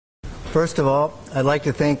First of all, I'd like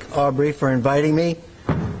to thank Aubrey for inviting me,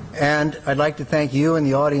 and I'd like to thank you and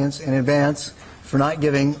the audience in advance for not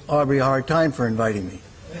giving Aubrey a hard time for inviting me.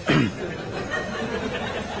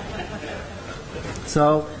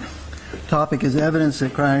 So, topic is evidence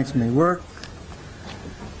that cryonics may work.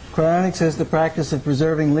 Cryonics is the practice of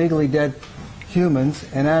preserving legally dead humans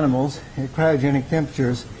and animals at cryogenic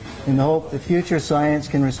temperatures in the hope that future science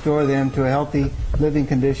can restore them to a healthy living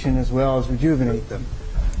condition as well as rejuvenate them.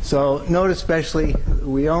 So note especially,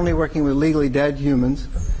 we're only working with legally dead humans,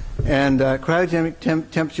 and cryogenic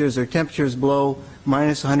temperatures are temperatures below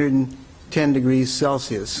minus 110 degrees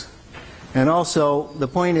Celsius. And also, the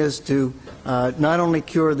point is to not only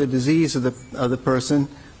cure the disease of the person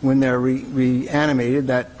when they're reanimated,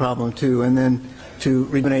 that problem too, and then to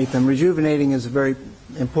rejuvenate them. Rejuvenating is a very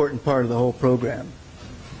important part of the whole program.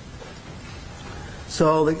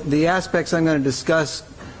 So the aspects I'm going to discuss,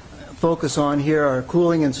 focus on here are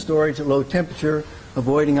cooling and storage at low temperature,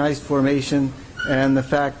 avoiding ice formation, and the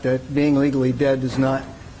fact that being legally dead does not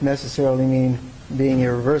necessarily mean being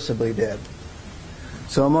irreversibly dead.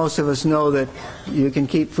 So most of us know that you can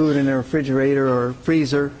keep food in a refrigerator or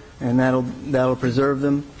freezer, and that'll preserve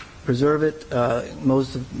it.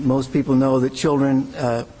 Most people know that children,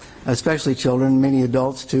 especially children, many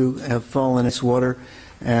adults too, have fallen in ice water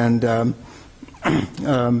and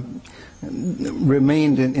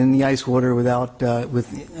remained in the ice water without their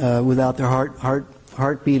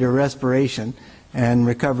heartbeat or respiration, and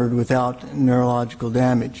recovered without neurological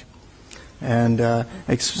damage. And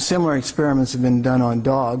similar experiments have been done on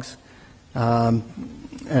dogs, kept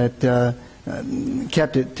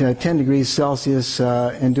at 10 degrees Celsius,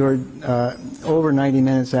 endured over 90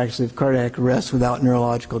 minutes actually of cardiac arrest without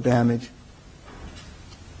neurological damage.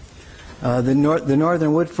 The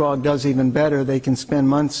northern wood frog does even better. They can spend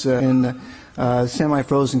months in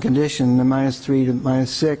semi-frozen condition, -3 to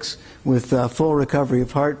 -6, with full recovery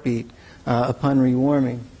of heartbeat upon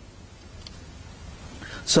rewarming.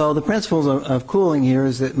 So the principles of cooling here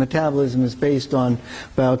is that metabolism is based on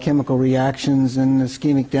biochemical reactions, and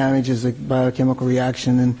ischemic damage is a biochemical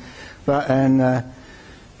reaction, and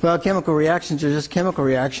biochemical reactions are just chemical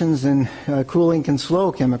reactions, and cooling can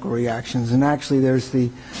slow chemical reactions. And actually there's the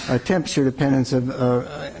temperature dependence of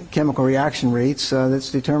chemical reaction rates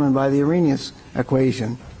that's determined by the Arrhenius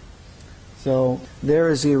equation. So there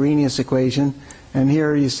is the Arrhenius equation, and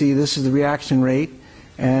here you see this is the reaction rate,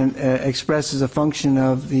 and expressed as a function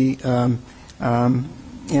of the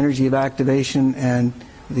energy of activation and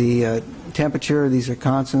the temperature. These are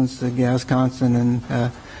constants, the gas constant and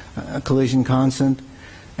a collision constant.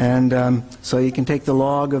 And so you can take the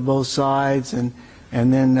log of both sides and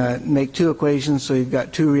then make two equations. So you've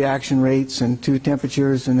got two reaction rates and two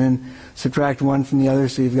temperatures, and then subtract one from the other.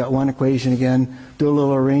 So you've got one equation again. Do a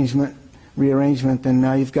little rearrangement, and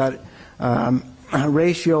now you've got a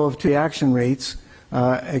ratio of two reaction rates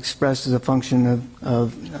expressed as a function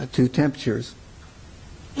of two temperatures.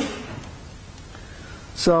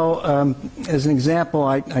 So as an example,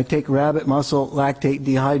 I take rabbit muscle lactate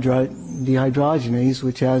dehydrogenase,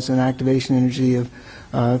 which has an activation energy of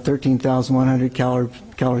 13,100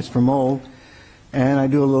 calories per mole, and I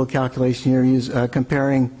do a little calculation here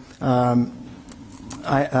comparing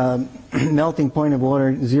melting point of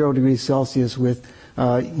water 0 degrees Celsius with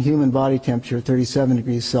human body temperature 37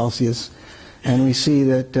 degrees Celsius. And we see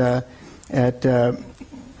that at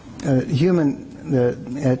human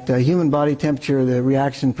body temperature, the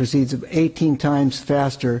reaction proceeds 18 times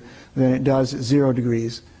faster than it does at 0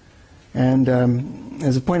 degrees. And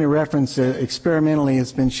as a point of reference, experimentally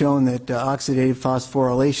it's been shown that oxidative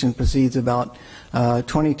phosphorylation proceeds about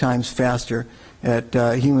 20 times faster at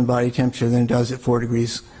human body temperature than it does at 4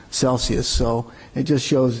 degrees Celsius. So it just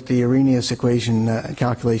shows that the Arrhenius equation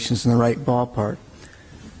calculation is in the right ballpark.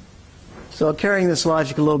 So carrying this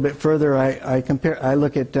logic a little bit further, I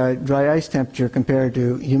look at dry ice temperature compared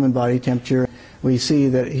to human body temperature. We see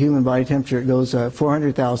that human body temperature goes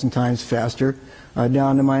 400,000 times faster,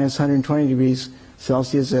 down to minus 120 degrees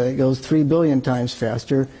Celsius. It goes 3 billion times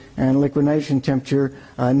faster, and liquid nitrogen temperature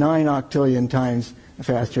 9 octillion times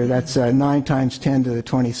faster. That's 9 times 10 to the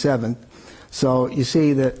 27th. So you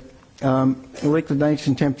see that liquid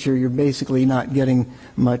nitrogen temperature, you're basically not getting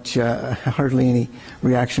much, hardly any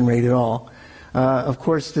reaction rate at all. Of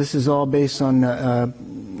course, this is all based on the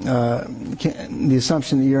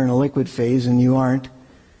assumption that you're in a liquid phase, and you aren't.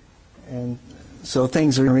 And so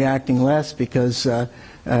things are reacting less because at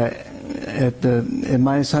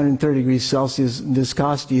minus 130 degrees Celsius,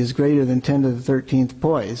 viscosity is greater than 10 to the 13th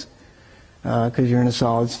poise because you're in a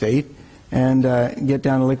solid state. And get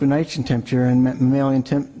down to liquid nitrogen temperature, and mammalian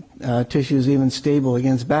tissue is even stable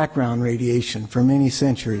against background radiation for many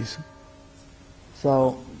centuries.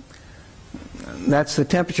 So that's the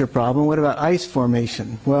temperature problem. What about ice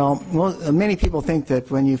formation? Well, many people think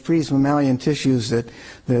that when you freeze mammalian tissues that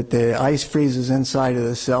the ice freezes inside of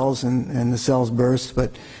the cells and the cells burst,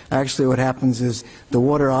 but actually what happens is the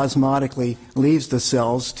water osmotically leaves the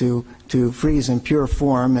cells to freeze in pure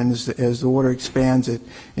form, and as the water expands, it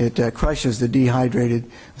crushes the dehydrated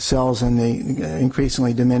cells in the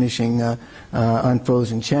increasingly diminishing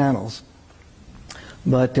unfrozen channels.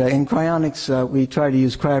 But in cryonics, we try to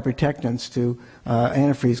use cryoprotectants to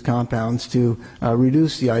antifreeze compounds to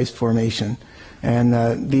reduce the ice formation.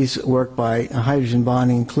 And these work by hydrogen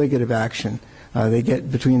bonding colligative action. They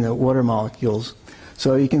get between the water molecules.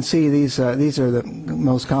 So you can see these are the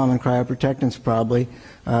most common cryoprotectants probably.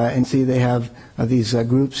 And see they have these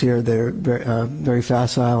groups here that are very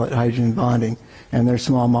facile at hydrogen bonding. And they're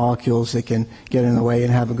small molecules that can get in the way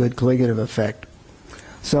and have a good colligative effect.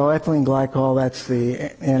 So ethylene glycol, that's the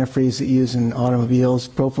antifreeze that used in automobiles.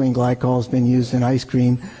 Propylene glycol has been used in ice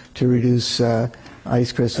cream to reduce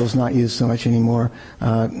ice crystals, not used so much anymore.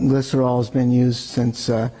 Glycerol has been used since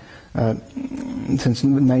the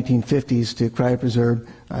 1950s to cryopreserve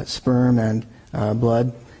sperm and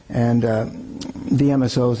blood. And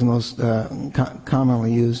DMSO is the most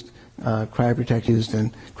commonly used cryoprotect used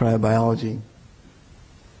in cryobiology.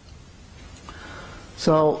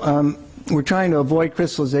 So we're trying to avoid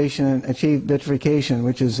crystallization and achieve vitrification,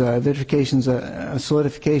 which is vitrification is a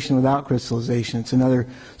solidification without crystallization. It's another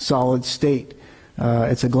solid state.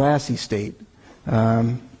 It's a glassy state.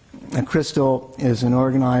 A crystal is an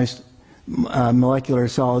organized molecular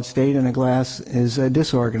solid state, and a glass is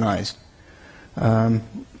disorganized.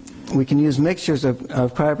 We can use mixtures of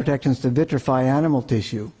cryoprotectants to vitrify animal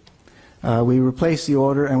tissue. We replace the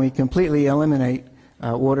odor and we completely eliminate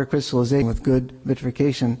water crystallization with good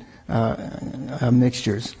vitrification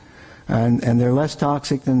mixtures. And they're less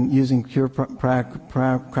toxic than using pure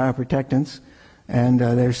cryoprotectants, and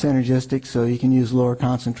they're synergistic, so you can use lower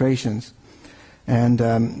concentrations. And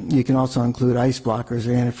you can also include ice blockers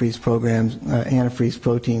or antifreeze programs, antifreeze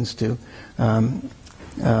proteins to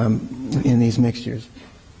in these mixtures.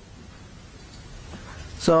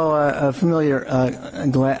 So a familiar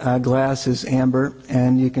glass is amber,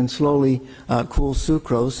 and you can slowly cool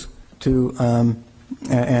sucrose to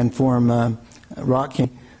and form rock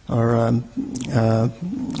candy or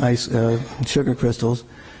ice sugar crystals,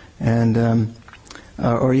 and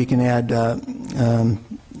or you can add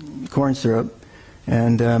corn syrup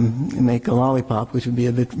and make a lollipop, which would be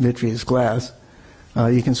a vitreous glass.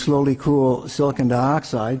 You can slowly cool silicon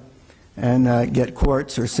dioxide and get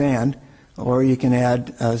quartz or sand, or you can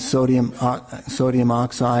add sodium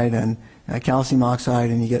oxide and calcium oxide,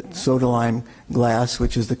 and you get soda lime glass,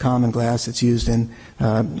 which is the common glass that's used in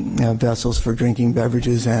vessels for drinking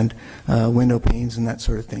beverages and window panes and that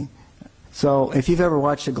sort of thing. So if you've ever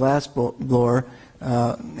watched a glass blower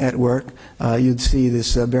at work, you'd see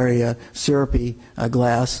this very syrupy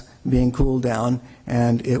glass being cooled down,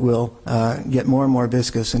 and it will get more and more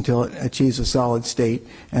viscous until it achieves a solid state,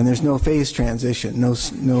 and there's no phase transition, no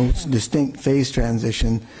distinct phase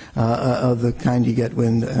transition of the kind you get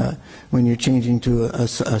when you're changing to a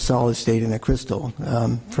solid state in a crystal,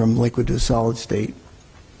 from liquid to a solid state.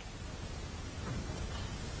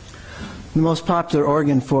 The most popular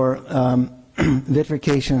organ for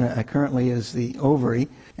vitrification currently is the ovary,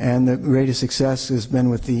 and the greatest success has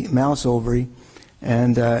been with the mouse ovary,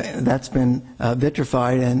 and that's been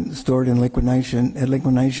vitrified and stored in liquid nitrogen at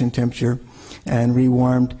liquid nitrogen temperature and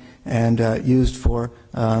rewarmed and used for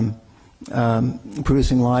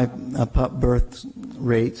producing live pup birth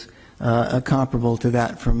rates comparable to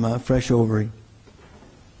that from fresh ovary.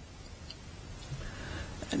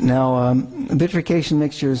 Now, vitrification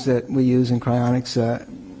mixtures that we use in cryonics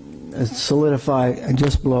solidify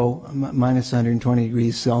just below minus 120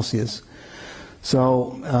 degrees Celsius.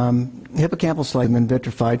 So hippocampal slug has been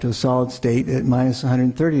vitrified to a solid state at minus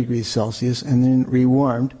 130 degrees Celsius and then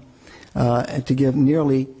rewarmed to give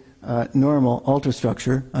nearly normal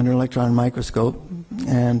ultrastructure under electron microscope,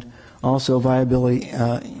 and also viability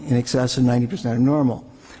in excess of 90% of normal.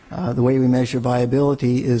 The way we measure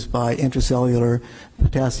viability is by intracellular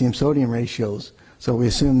potassium-sodium ratios. So we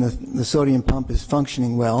assume that the sodium pump is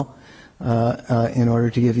functioning well in order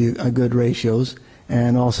to give you good ratios,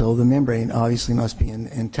 and also the membrane obviously must be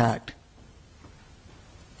intact.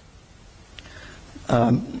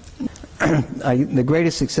 The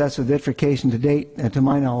greatest success with vitrification to date, to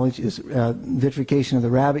my knowledge, is vitrification of the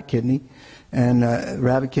rabbit kidney. And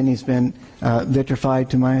rabbit kidney has been vitrified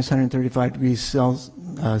to minus 135 degrees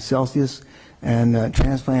Celsius and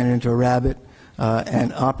transplanted into a rabbit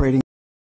and operating